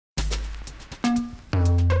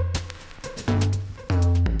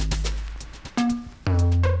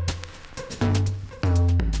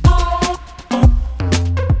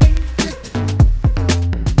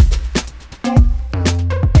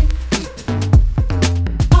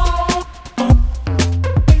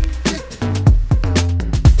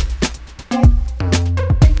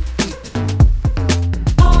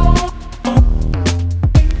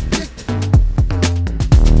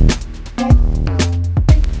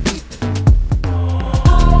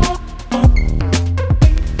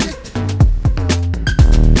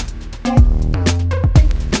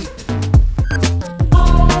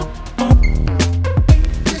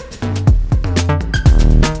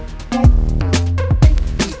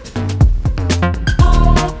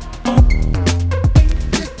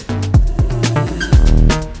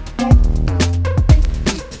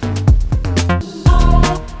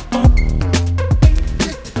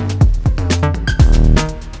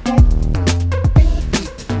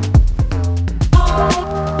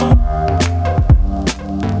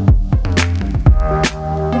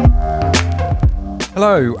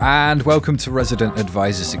Hello and welcome to Resident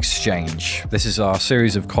Advisors Exchange. This is our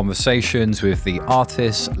series of conversations with the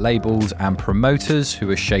artists, labels and promoters who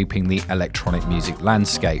are shaping the electronic music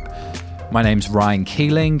landscape. My name's Ryan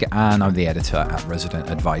Keeling and I'm the editor at Resident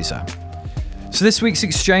Advisor. So this week's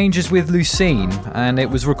exchange is with Lucene, and it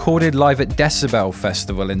was recorded live at Decibel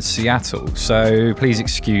Festival in Seattle, so please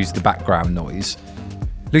excuse the background noise.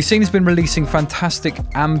 Lucene has been releasing fantastic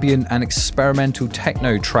ambient and experimental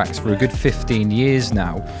techno tracks for a good 15 years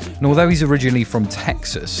now, and although he's originally from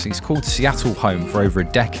Texas, he's called Seattle home for over a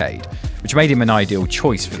decade, which made him an ideal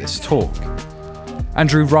choice for this talk.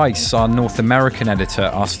 Andrew Rice, our North American editor,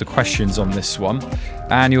 asked the questions on this one,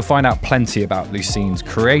 and you'll find out plenty about Lucene's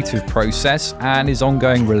creative process and his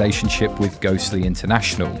ongoing relationship with Ghostly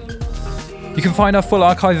International. You can find our full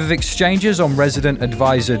archive of exchanges on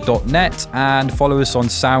residentadvisor.net and follow us on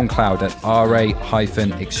SoundCloud at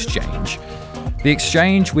RA-Exchange. The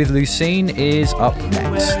exchange with Lucene is up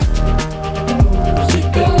next.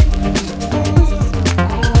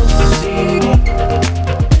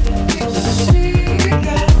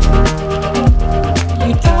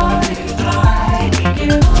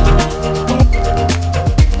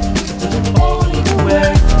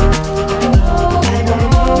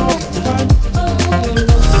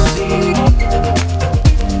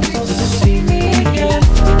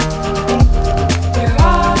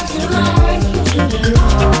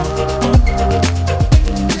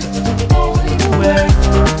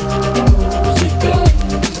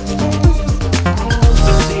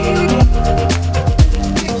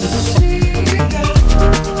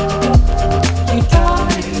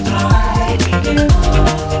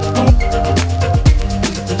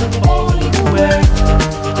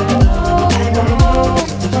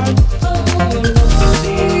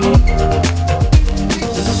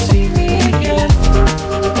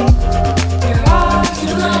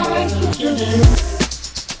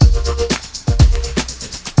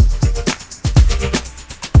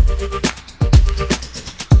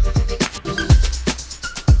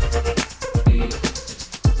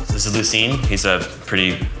 He's a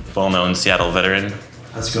pretty well-known Seattle veteran.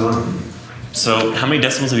 How's it going? So how many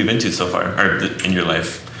decibels have you been to so far, or in your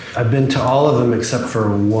life? I've been to all of them except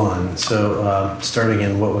for one. So starting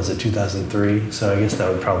in, 2003. So I guess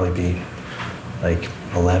that would probably be like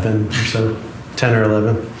 11 or so, 10 or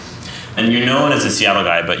 11. And you're known as a Seattle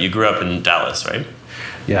guy, but you grew up in Dallas, right?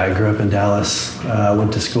 Yeah, I grew up in Dallas,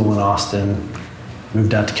 went to school in Austin,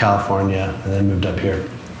 moved out to California, and then moved up here.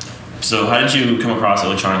 So how did you come across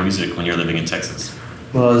electronic music when you were living in Texas?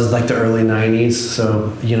 Well, it was like the early 90s. So,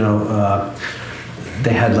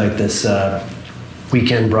 they had like this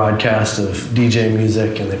weekend broadcast of DJ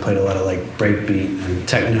music, and they played a lot of like breakbeat and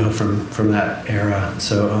techno from that era.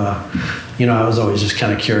 So, I was always just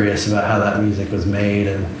kind of curious about how that music was made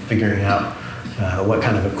and figuring out what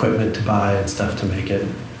kind of equipment to buy and stuff to make it.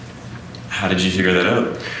 How did you figure that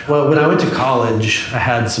out? Well, when I went to college, I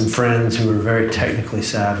had some friends who were very technically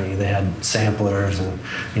savvy. They had samplers and,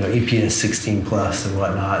 EPS 16 plus and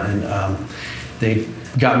whatnot, and they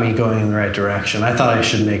got me going in the right direction. I thought I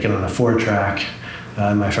should make it on a 4-track.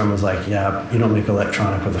 My friend was like, yeah, you don't make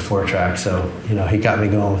electronic with a 4-track. So, he got me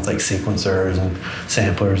going with like sequencers and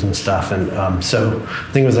samplers and stuff. And so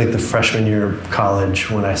I think it was like the freshman year of college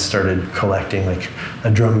when I started collecting like a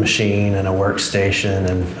drum machine and a workstation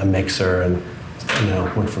and a mixer and,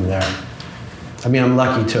 went from there. I mean, I'm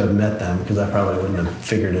lucky to have met them because I probably wouldn't have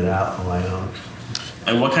figured it out on my own.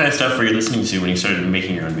 And what kind of stuff were you listening to when you started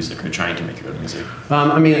making your own music or trying to make your own music?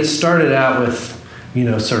 It started out with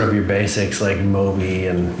sort of your basics like Moby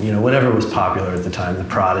and, whatever was popular at the time, the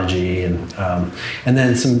Prodigy and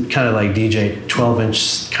then some kind of like DJ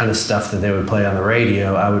 12-inch kind of stuff that they would play on the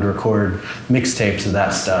radio. I would record mixtapes of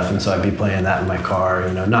that stuff, and so I'd be playing that in my car,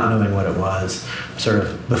 not knowing what it was. Sort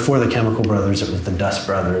of before the Chemical Brothers, it was the Dust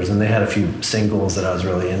Brothers, and they had a few singles that I was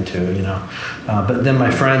really into, But then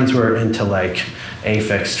my friends were into like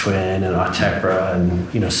Aphex Twin and Autechra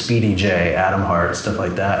and Speedy J, Adam Hart, stuff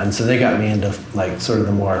like that, and so they got me into like sort of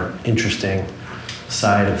the more interesting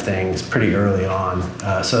side of things pretty early on.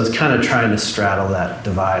 So I was kind of trying to straddle that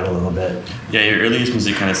divide a little bit. Yeah, your earliest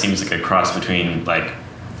music kind of seems like a cross between like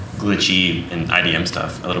glitchy and IDM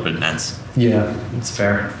stuff, a little bit dense. Yeah, it's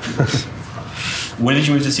fair. When did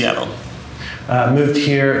you move to Seattle? Moved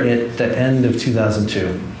here at the end of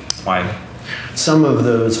 2002. Why? Some of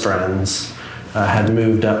those friends had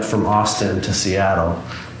moved up from Austin to Seattle.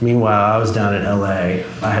 Meanwhile, I was down in LA.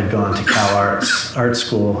 I had gone to Cal Arts art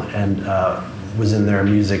school and was in their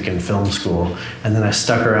music and film school. And then I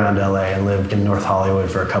stuck around LA and lived in North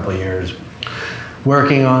Hollywood for a couple of years,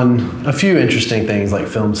 working on a few interesting things like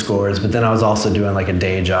film scores, but then I was also doing like a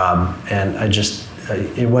day job, and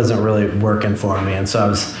it wasn't really working for me. And so I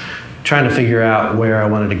was trying to figure out where I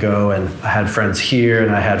wanted to go, and I had friends here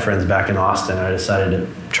and I had friends back in Austin. I decided to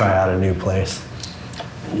try out a new place.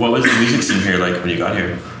 What was the music scene here like when you got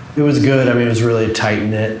here? It was good. I mean, it was really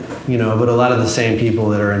tight-knit, but a lot of the same people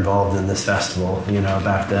that are involved in this festival,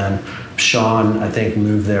 back then. Sean, I think,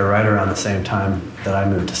 moved there right around the same time that I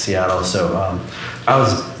moved to Seattle. So I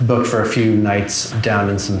was booked for a few nights down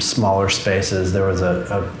in some smaller spaces. There was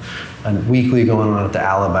a weekly going on at the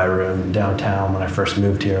Alibi Room downtown when I first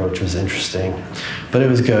moved here, which was interesting. But it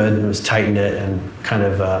was good. It was tight-knit and kind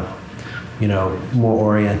of more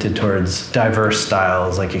oriented towards diverse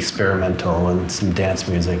styles like experimental and some dance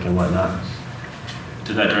music and whatnot.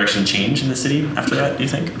 Did that direction change in the city after that, do you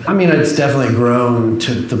think? I mean, it's definitely grown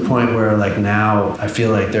to the point where like now I feel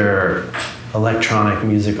like there are electronic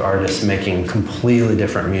music artists making completely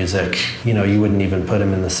different music. You wouldn't even put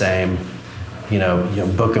them in the same,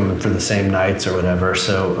 book them for the same nights or whatever.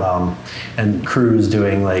 So, and crews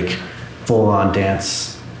doing like full-on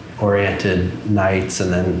dance-oriented nights,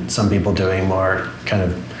 and then some people doing more kind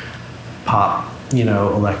of pop,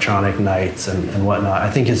 electronic nights and whatnot.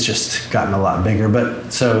 I think it's just gotten a lot bigger,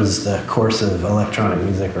 but so is the course of electronic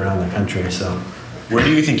music around the country. So, where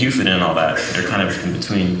do you think you fit in all that? You're kind of in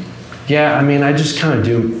between. Yeah, I mean, I just kind of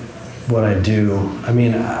do what I do. I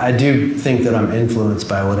mean, I do think that I'm influenced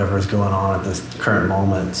by whatever's going on at this current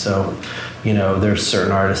moment. So, there's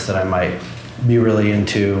certain artists that I might be really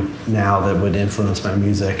into now that would influence my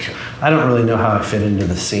music. I don't really know how I fit into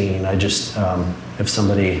the scene. I just, if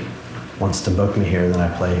somebody wants to book me here, then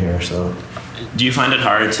I play here. So, do you find it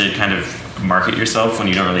hard to kind of market yourself when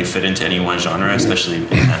you don't really fit into any one genre, especially in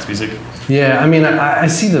dance music? Yeah, I mean, I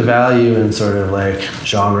see the value in sort of like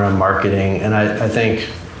genre marketing, and I think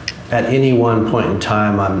at any one point in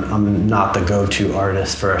time, I'm not the go-to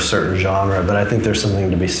artist for a certain genre, but I think there's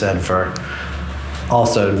something to be said for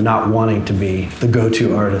also not wanting to be the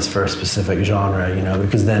go-to artist for a specific genre,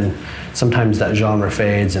 because then sometimes that genre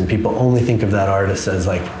fades and people only think of that artist as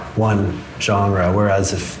like one genre,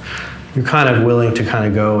 whereas if you're kind of willing to kind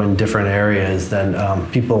of go in different areas, then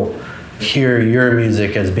people hear your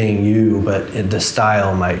music as being you, but the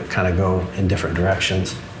style might kind of go in different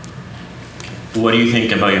directions. What do you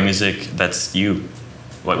think about your music that's you?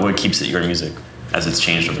 What keeps it your music as it's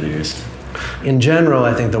changed over the years? In general,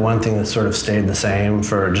 I think the one thing that sort of stayed the same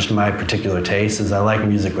for just my particular taste is I like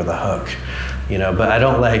music with a hook, but I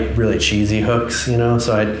don't like really cheesy hooks,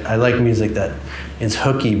 so I like music that is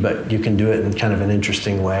hooky, but you can do it in kind of an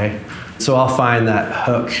interesting way. So I'll find that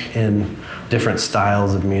hook in different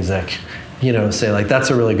styles of music, say like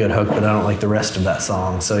that's a really good hook, but I don't like the rest of that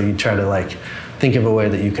song. So you try to like think of a way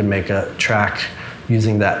that you can make a track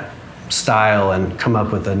using that style and come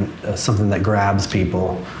up with something that grabs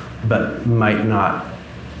people, but might not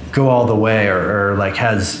go all the way or like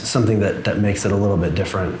has something that makes it a little bit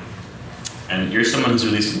different. And you're someone who's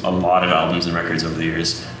released a lot of albums and records over the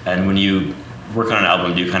years. And when you work on an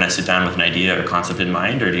album, do you kind of sit down with an idea or concept in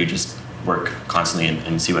mind, or do you just work constantly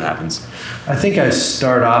and see what happens? I think I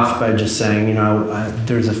start off by just saying,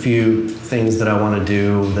 there's a few things that I want to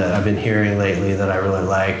do that I've been hearing lately that I really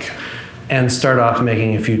like, and start off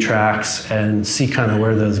making a few tracks and see kind of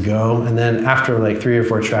where those go. And then after like 3 or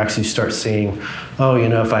 4 tracks, you start seeing,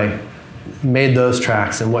 if I made those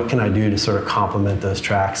tracks, and what can I do to sort of complement those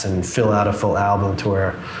tracks and fill out a full album to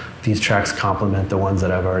where these tracks complement the ones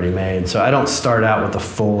that I've already made. So I don't start out with a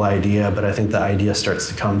full idea, but I think the idea starts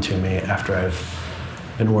to come to me after I've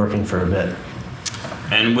been working for a bit.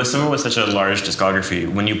 And with someone with such a large discography,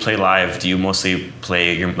 when you play live, do you mostly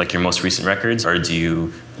play your most recent records, or do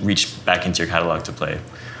you reach back into your catalog to play?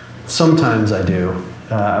 Sometimes I do.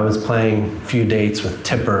 I was playing a few dates with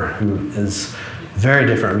Tipper, who is very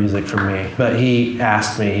different music from me. But he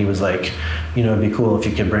asked me, he was like, it'd be cool if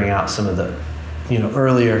you could bring out some of the,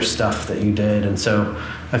 earlier stuff that you did. And so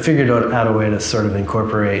I figured out a way to sort of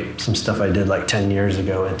incorporate some stuff I did like 10 years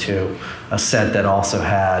ago into a set that also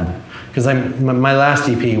had, because my last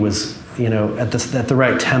EP was, at the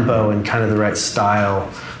right tempo and kind of the right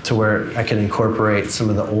style to where I could incorporate some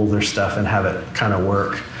of the older stuff and have it kind of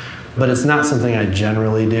work. But it's not something I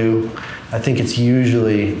generally do. I think it's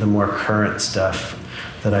usually the more current stuff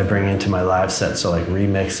that I bring into my live set, so like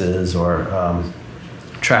remixes or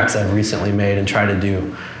tracks I've recently made, and try to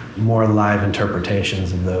do more live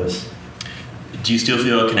interpretations of those. Do you still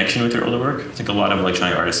feel a connection with your older work? I think a lot of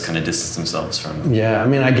electronic artists kind of distance themselves from. Yeah, I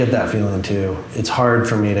mean, I get that feeling too. It's hard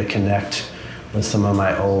for me to connect with some of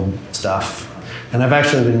my old stuff. And I've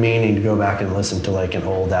actually been meaning to go back and listen to like an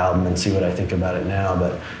old album and see what I think about it now.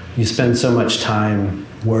 But you spend so much time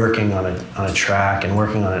working on a track and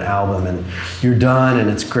working on an album, and you're done and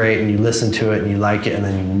it's great and you listen to it and you like it, and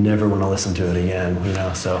then you never want to listen to it again, you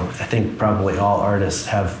know. So I think probably all artists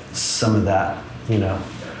have some of that, you know,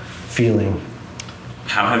 feeling.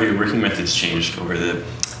 How have your working methods changed over the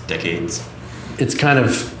decades? It's kind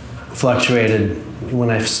of fluctuated.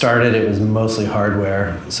 When I started, it was mostly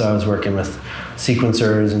hardware, so I was working with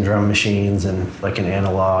sequencers and drum machines and like an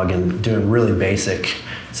analog and doing really basic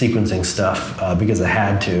sequencing stuff because I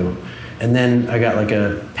had to. And then I got like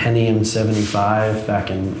a Pentium 75 back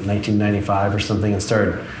in 1995 or something, and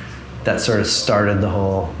that sort of started the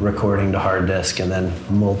whole recording to hard disk and then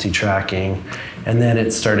multi-tracking. And then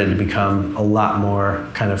it started to become a lot more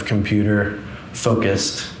kind of computer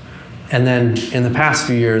focused. And then in the past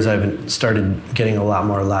few years, I've started getting a lot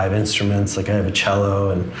more live instruments. Like I have a cello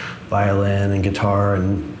and violin and guitar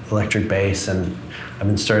and electric bass, and I've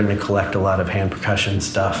been starting to collect a lot of hand percussion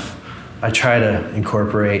stuff. I try to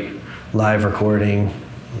incorporate live recording,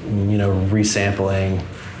 you know, resampling,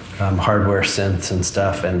 hardware synths and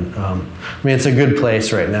stuff. And I mean, it's a good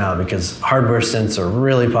place right now because hardware synths are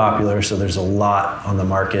really popular, so there's a lot on the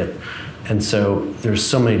market. And so there's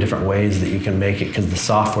so many different ways that you can make it because the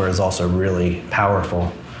software is also really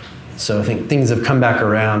powerful. So I think things have come back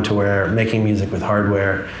around to where making music with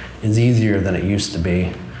hardware is easier than it used to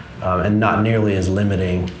be, and not nearly as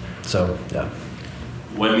limiting. So, yeah.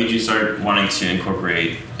 What made you start wanting to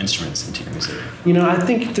incorporate instruments into your music? You know, I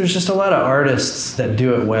think there's just a lot of artists that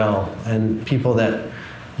do it well, and people that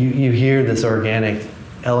you hear this organic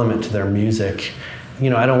element to their music. You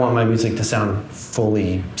know, I don't want my music to sound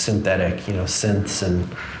fully synthetic, you know, synths and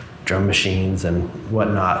drum machines and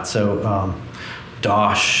whatnot. So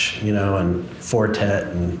Dosh, you know, and Fortet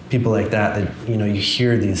and people like that, you know, you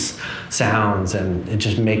hear these sounds and it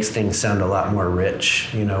just makes things sound a lot more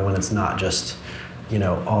rich, you know, when it's not just, you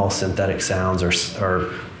know, all synthetic sounds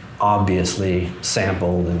or obviously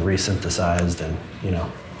sampled and resynthesized and, you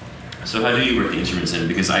know. So how do you work the instruments in?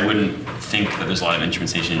 Because I wouldn't think that there's a lot of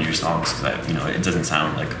instrumentation in your songs because, you know, it doesn't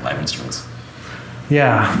sound like live instruments.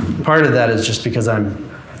 Yeah, part of that is just because I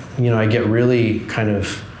get really kind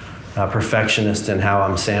of perfectionist in how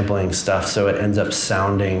I'm sampling stuff, so it ends up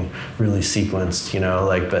sounding really sequenced, you know,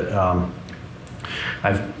 like, but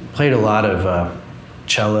I've played a lot of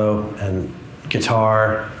cello and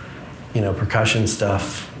guitar, you know, percussion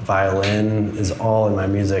stuff. Violin is all in my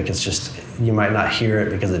music. It's just, you might not hear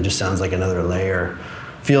it because it just sounds like another layer.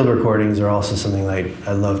 Field recordings are also something that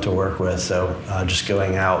I love to work with, so just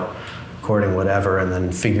going out, recording whatever, and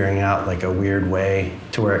then figuring out like a weird way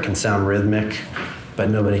to where it can sound rhythmic, but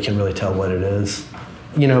nobody can really tell what it is.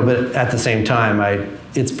 You know, but at the same time,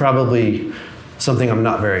 it's probably something I'm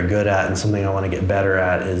not very good at, and something I want to get better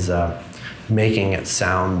at is making it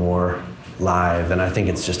sound more live, and I think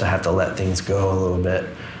it's just I have to let things go a little bit.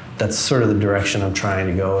 That's sort of the direction I'm trying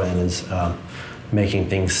to go in, is making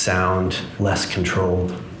things sound less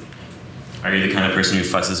controlled. Are you the kind of person who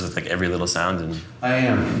fusses with like every little sound? I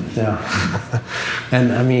am, yeah.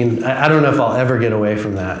 And I mean, I don't know if I'll ever get away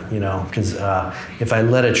from that, you know, because if I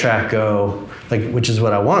let a track go, like, which is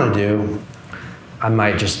what I want to do, I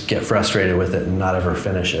might just get frustrated with it and not ever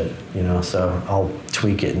finish it, you know, so I'll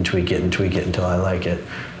tweak it and tweak it and tweak it until I like it.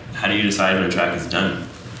 How do you decide when a track is done?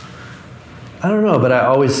 I don't know, but I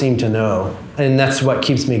always seem to know. And that's what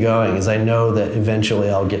keeps me going, is I know that eventually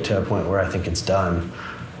I'll get to a point where I think it's done.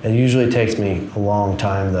 It usually takes me a long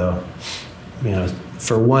time, though. You know,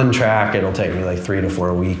 for one track, it'll take me like 3 to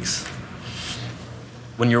 4 weeks.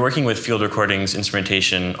 When you're working with field recordings,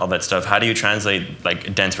 instrumentation, all that stuff, how do you translate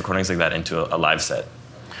like dense recordings like that into a live set?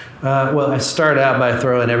 Well, I start out by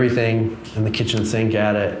throwing everything in the kitchen sink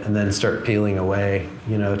at it and then start peeling away,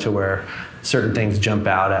 you know, to where certain things jump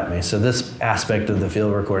out at me. So this aspect of the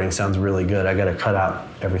field recording sounds really good. I got to cut out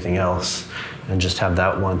everything else and just have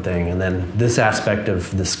that one thing. And then this aspect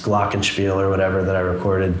of this glockenspiel or whatever that I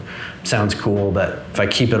recorded sounds cool, but if I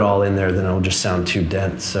keep it all in there, then it'll just sound too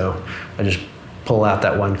dense. So I just pull out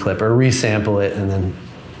that one clip or resample it and then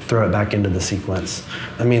throw it back into the sequence.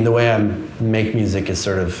 I mean, the way I make music is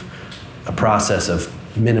sort of a process of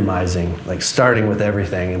minimizing, like starting with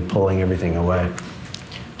everything and pulling everything away.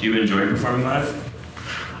 Do you enjoy performing live?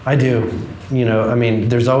 I do. You know, I mean,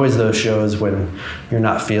 there's always those shows when you're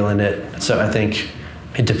not feeling it. So I think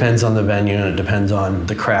it depends on the venue and it depends on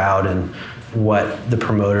the crowd and what the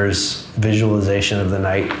promoter's visualization of the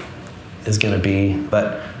night is going to be.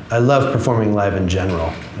 But I love performing live in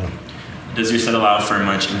general. Does your set allow for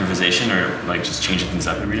much improvisation or like just changing things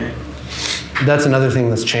up every day? that's another thing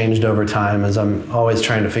that's changed over time is I'm always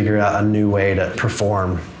trying to figure out a new way to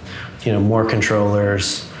perform. More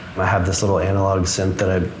controllers. I have this little analog synth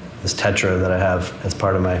this Tetra that I have as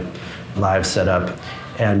part of my live setup.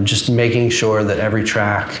 And just making sure that every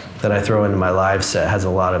track that I throw into my live set has a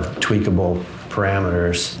lot of tweakable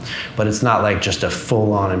parameters, but it's not like just a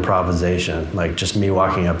full-on improvisation, like just me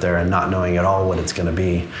walking up there and not knowing at all what it's going to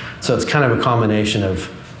be. So it's kind of a combination of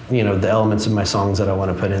the elements of my songs that I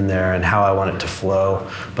want to put in there and how I want it to flow,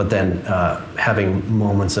 but then having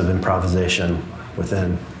moments of improvisation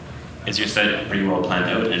within. Is your set pretty well planned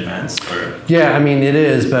out in advance? Or? Yeah, I mean, it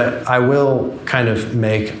is, but I will kind of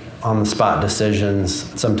make on-the-spot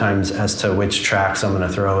decisions sometimes as to which tracks I'm going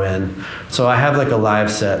to throw in. So I have like a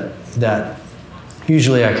live set that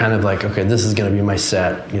usually I kind of like, okay, this is going to be my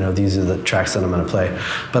set. These are the tracks that I'm going to play.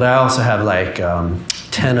 But I also have like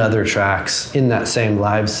 10 other tracks in that same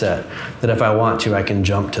live set that if I want to, I can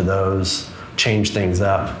jump to those, change things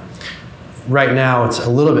up. Right now, it's a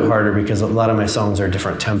little bit harder because a lot of my songs are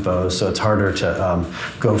different tempos, so it's harder to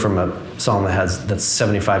go from a song that's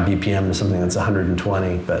 75 BPM to something that's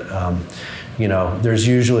 120. But there's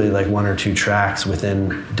usually like one or two tracks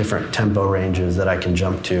within different tempo ranges that I can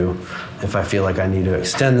jump to if I feel like I need to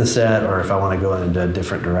extend the set or if I want to go into a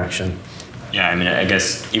different direction. Yeah, I mean, I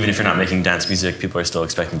guess even if you're not making dance music, people are still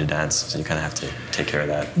expecting to dance, so you kind of have to take care of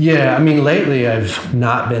that. Yeah, I mean, lately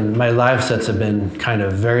my live sets have been kind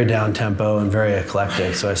of very down-tempo and very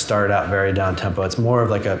eclectic, so I started out very down-tempo. It's more of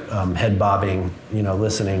like a head-bobbing,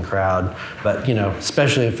 listening crowd, but,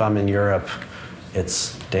 especially if I'm in Europe,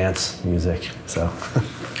 it's dance music, so.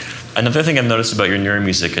 Another thing I've noticed about your newer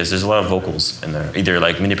music is there's a lot of vocals in there, either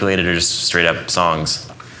like manipulated or just straight-up songs.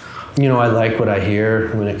 I like what I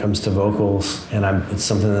hear when it comes to vocals, and it's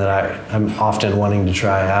something that I'm often wanting to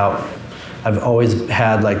try out. I've always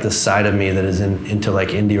had like this side of me that is into like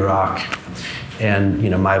indie rock and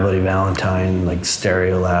My Bloody Valentine, like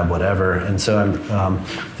Stereolab, whatever. And so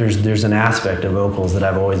there's an aspect of vocals that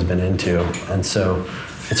I've always been into, and so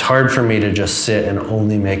it's hard for me to just sit and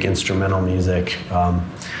only make instrumental music.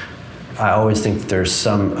 I always think that there's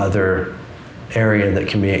some other area that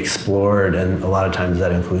can be explored, and a lot of times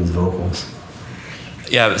that includes vocals.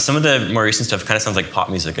 Yeah, some of the more recent stuff kind of sounds like pop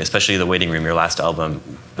music, especially The Waiting Room, your last album.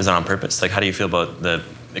 Was that on purpose? Like, how do you feel about the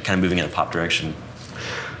kind of moving in a pop direction?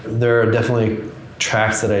 There are definitely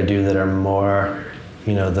tracks that I do that are more,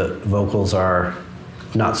 the vocals are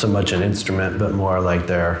not so much an instrument, but more like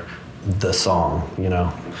they're the song,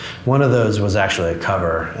 One of those was actually a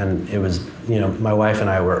cover, and it was, my wife and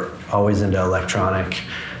I were always into electronic,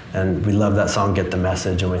 and we loved that song, Get the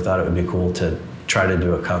Message, and we thought it would be cool to try to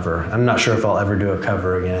do a cover. I'm not sure if I'll ever do a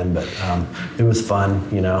cover again, but it was fun,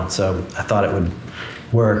 so I thought it would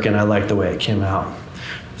work, and I liked the way it came out.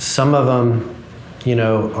 Some of them,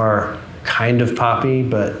 are kind of poppy,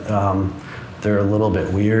 but they're a little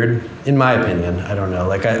bit weird, in my opinion. I don't know.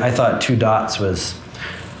 Like, I thought Two Dots was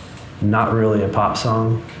not really a pop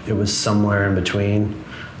song. It was somewhere in between.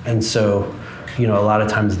 And so, a lot of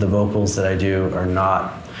times the vocals that I do are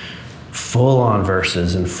not full-on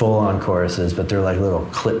verses and full-on choruses, but they're like little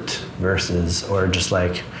clipped verses or just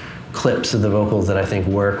like clips of the vocals that I think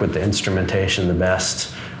work with the instrumentation the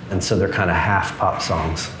best. And so they're kind of half pop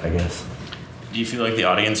songs, I guess. Do you feel like the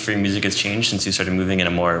audience for your music has changed since you started moving in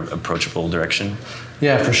a more approachable direction?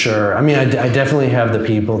 Yeah, for sure. I mean, I definitely have the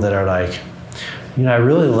people that are like, I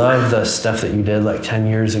really love the stuff that you did like 10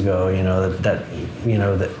 years ago,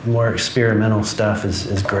 that more experimental stuff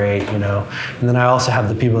is great, And then I also have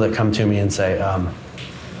the people that come to me and say,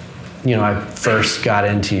 I first got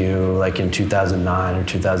into you like in 2009 or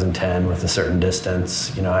 2010 with A Certain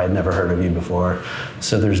Distance. I had never heard of you before.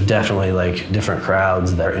 So there's definitely like different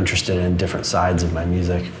crowds that are interested in different sides of my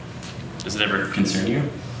music. Does it ever concern you?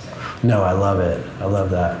 No, I love it. I love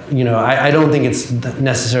that. I don't think it's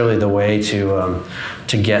necessarily the way to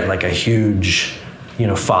get like a huge,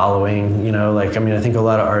 following. I think a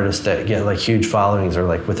lot of artists that get like huge followings are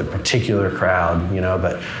like with a particular crowd.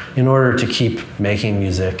 But in order to keep making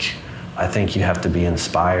music, I think you have to be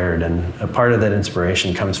inspired, and a part of that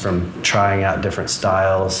inspiration comes from trying out different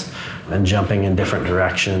styles and jumping in different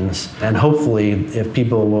directions. And hopefully, if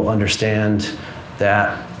people will understand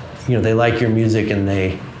that, they like your music and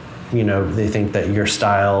they think that your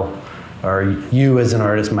style or you as an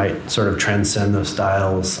artist might sort of transcend those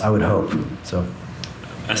styles, I would hope. So,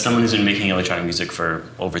 as someone who's been making electronic music for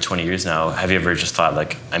over 20 years now, have you ever just thought,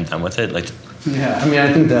 like, I'm done with it? Yeah, I mean,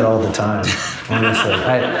 I think that all the time, honestly.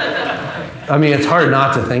 I mean, it's hard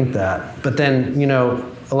not to think that. But then,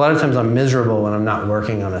 a lot of times I'm miserable when I'm not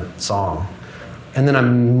working on a song. And then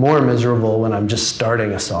I'm more miserable when I'm just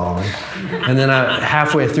starting a song. And then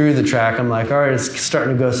halfway through the track, I'm like, all right, it's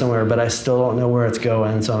starting to go somewhere, but I still don't know where it's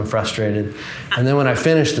going, so I'm frustrated. And then when I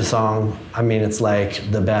finish the song, I mean, it's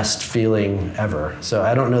like the best feeling ever. So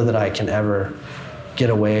I don't know that I can ever get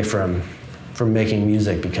away from making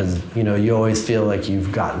music, because, you know, you always feel like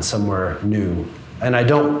you've gotten somewhere new. And I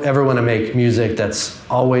don't ever want to make music that's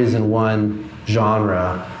always in one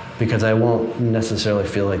genre, because I won't necessarily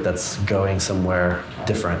feel like that's going somewhere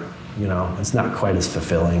different. You know, it's not quite as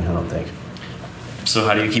fulfilling, I don't think. So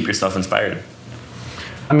how do you keep yourself inspired?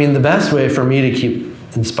 I mean, the best way for me to keep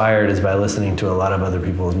inspired is by listening to a lot of other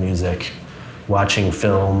people's music, watching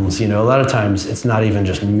films. You know, a lot of times it's not even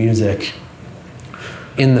just music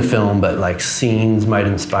in the film, but like scenes might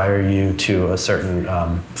inspire you to a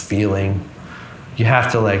certain feeling. You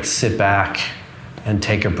have to like sit back and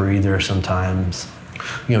take a breather sometimes.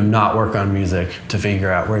 You know, not work on music to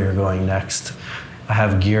figure out where you're going next. I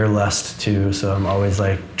have gear lust too, so I'm always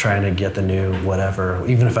like trying to get the new whatever,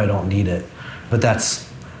 even if I don't need it. But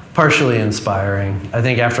that's partially inspiring. I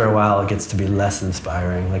think after a while it gets to be less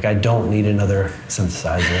inspiring. Like, I don't need another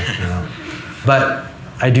synthesizer, you know. But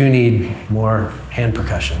I do need more hand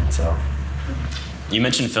percussion, so. You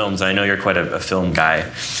mentioned films. I know you're quite a film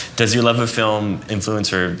guy. Does your love of film influence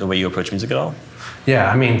the way you approach music at all?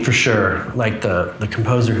 Yeah, I mean, for sure. Like the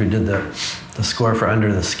composer who did the score for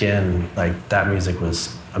Under the Skin, like that music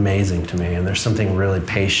was amazing to me. And there's something really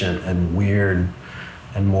patient and weird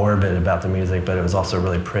and morbid about the music, but it was also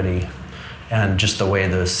really pretty. And just the way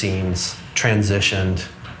those scenes transitioned,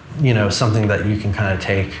 you know, something that you can kind of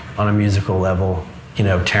take on a musical level. You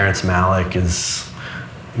know, Terrence Malick is,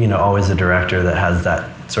 you know, always a director that has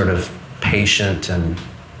that sort of patient and,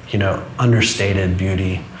 you know, understated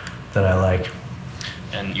beauty that I like.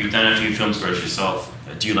 And you've done a few film scores yourself.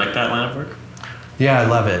 Do you like that line of work? Yeah, I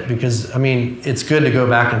love it, because, I mean, it's good to go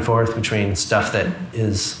back and forth between stuff that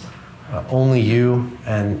is only you,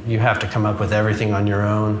 and you have to come up with everything on your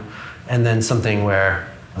own, and then something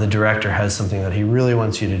where the director has something that he really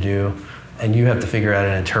wants you to do, and you have to figure out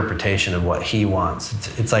an interpretation of what he wants.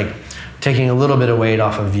 It's like taking a little bit of weight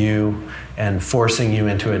off of you and forcing you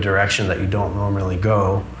into a direction that you don't normally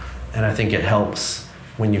go. And I think it helps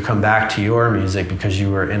when you come back to your music, because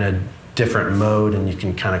you were in a different mode and you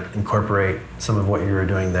can kind of incorporate some of what you were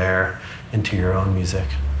doing there into your own music.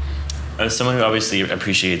 As someone who obviously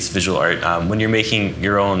appreciates visual art, when you're making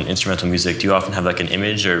your own instrumental music, do you often have like an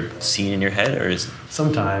image or scene in your head, or is?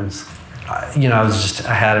 Sometimes. You know,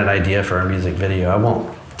 I had an idea for a music video. I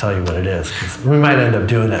won't tell you what it is, 'cause we might end up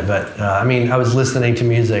doing it, but I mean, I was listening to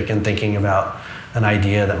music and thinking about an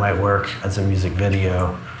idea that might work as a music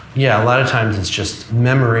video. Yeah, a lot of times it's just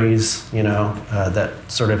memories, you know, that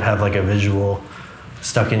sort of have like a visual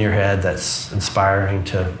stuck in your head that's inspiring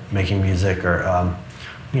to making music, or,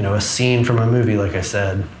 you know, a scene from a movie, like I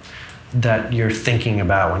said, that you're thinking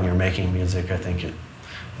about when you're making music. I think it,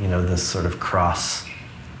 you know, this sort of cross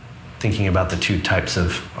thinking about the two types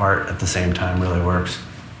of art at the same time really works.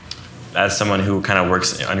 As someone who kind of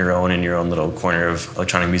works on your own in your own little corner of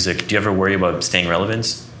electronic music, do you ever worry about staying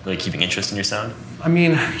relevant, like keeping interest in your sound? I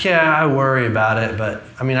mean, yeah, I worry about it, but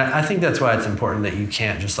I mean, I think that's why it's important that you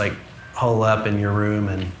can't just like hole up in your room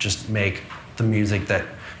and just make the music that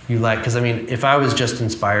you like. Because I mean, if I was just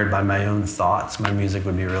inspired by my own thoughts, my music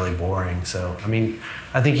would be really boring. So, I mean,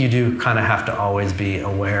 I think you do kind of have to always be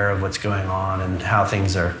aware of what's going on and how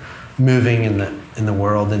things are moving in the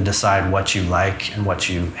world, and decide what you like and what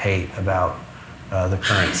you hate about the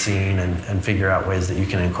current scene, and figure out ways that you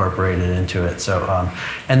can incorporate it into it. So,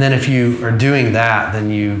 and then if you are doing that, then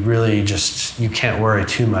you really you can't worry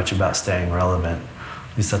too much about staying relevant.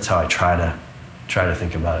 At least that's how I try to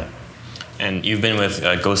think about it. And you've been with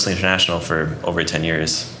Ghostly International for over 10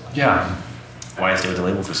 years. Yeah. Why stay with the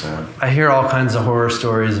label for so long? I hear all kinds of horror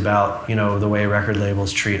stories about, you know, the way record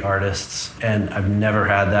labels treat artists, and I've never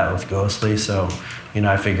had that with Ghostly, so, you know,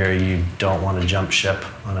 I figure you don't want to jump ship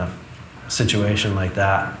on a situation like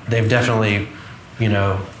that. They've definitely, you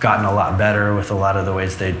know, gotten a lot better with a lot of the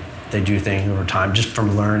ways they do things over time, just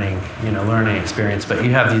from learning experience. But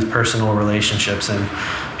you have these personal relationships and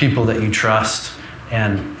people that you trust,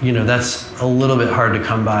 and, you know, that's a little bit hard to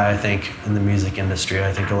come by, I think, in the music industry.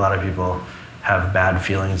 I think a lot of people have bad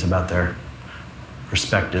feelings about their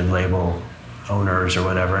respective label owners or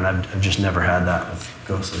whatever, and I've just never had that with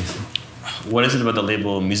Ghostly. So. What is it about the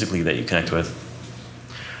label musically that you connect with?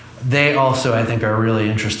 They also, I think, are really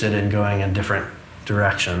interested in going in different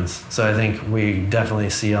directions. So I think we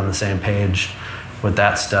definitely see on the same page with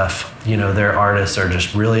that stuff. You know, their artists are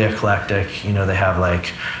just really eclectic. You know, they have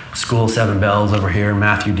like School 7 Bells over here,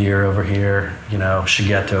 Matthew Deere over here, you know,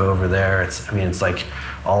 Shigeto over there. It's like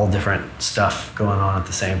all different stuff going on at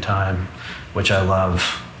the same time, which I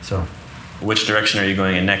love. So, which direction are you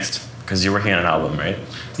going in next? Because you're working on an album, right?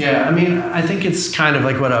 Yeah, I mean, I think it's kind of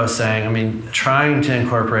like what I was saying. I mean, trying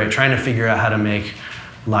to figure out how to make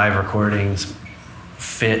live recordings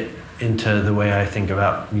fit into the way I think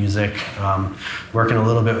about music. Working a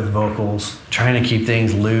little bit with vocals, trying to keep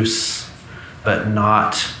things loose, but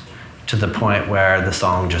not to the point where the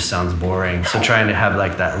song just sounds boring. So trying to have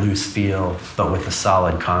like that loose feel, but with a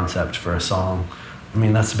solid concept for a song. I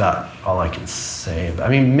mean, that's about all I can say. But, I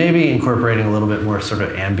mean, maybe incorporating a little bit more sort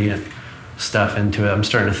of ambient stuff into it. I'm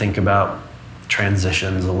starting to think about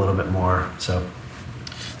transitions a little bit more. So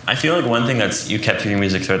I feel like one thing that's you kept through your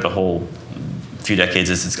music throughout the whole few decades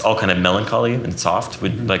is it's all kind of melancholy and soft.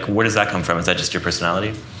 Like, where does that come from? Is that just your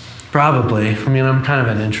personality? Probably. I mean, I'm kind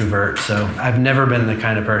of an introvert, so I've never been the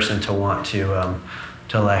kind of person to want to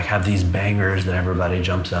like have these bangers that everybody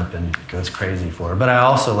jumps up and goes crazy for. But I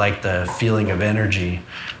also like the feeling of energy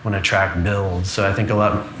when a track builds. So I think a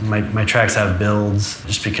lot of my tracks have builds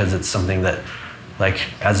just because it's something that, like,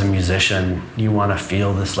 as a musician, you want to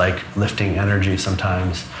feel this like lifting energy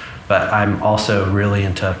sometimes. But I'm also really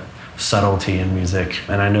into subtlety in music,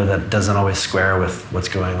 and I know that doesn't always square with what's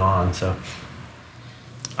going on. So.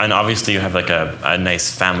 And obviously you have like a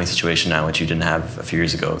nice family situation now, which you didn't have a few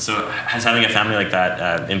years ago. So has having a family like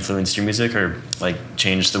that influenced your music or like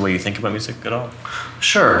changed the way you think about music at all?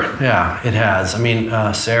 Sure, yeah, it has. I mean,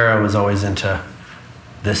 Sarah was always into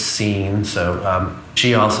this scene, so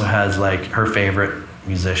she also has like her favorite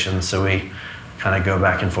musicians, so we kind of go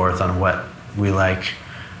back and forth on what we like.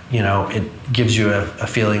 You know, it gives you a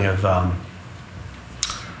feeling of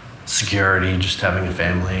security, just having a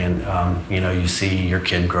family, and you know, you see your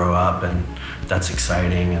kid grow up, and that's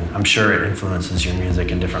exciting, and I'm sure it influences your music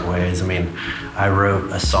in different ways. I mean, I wrote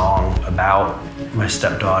a song about my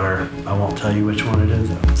stepdaughter. I won't tell you which one it is,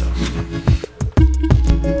 though, so.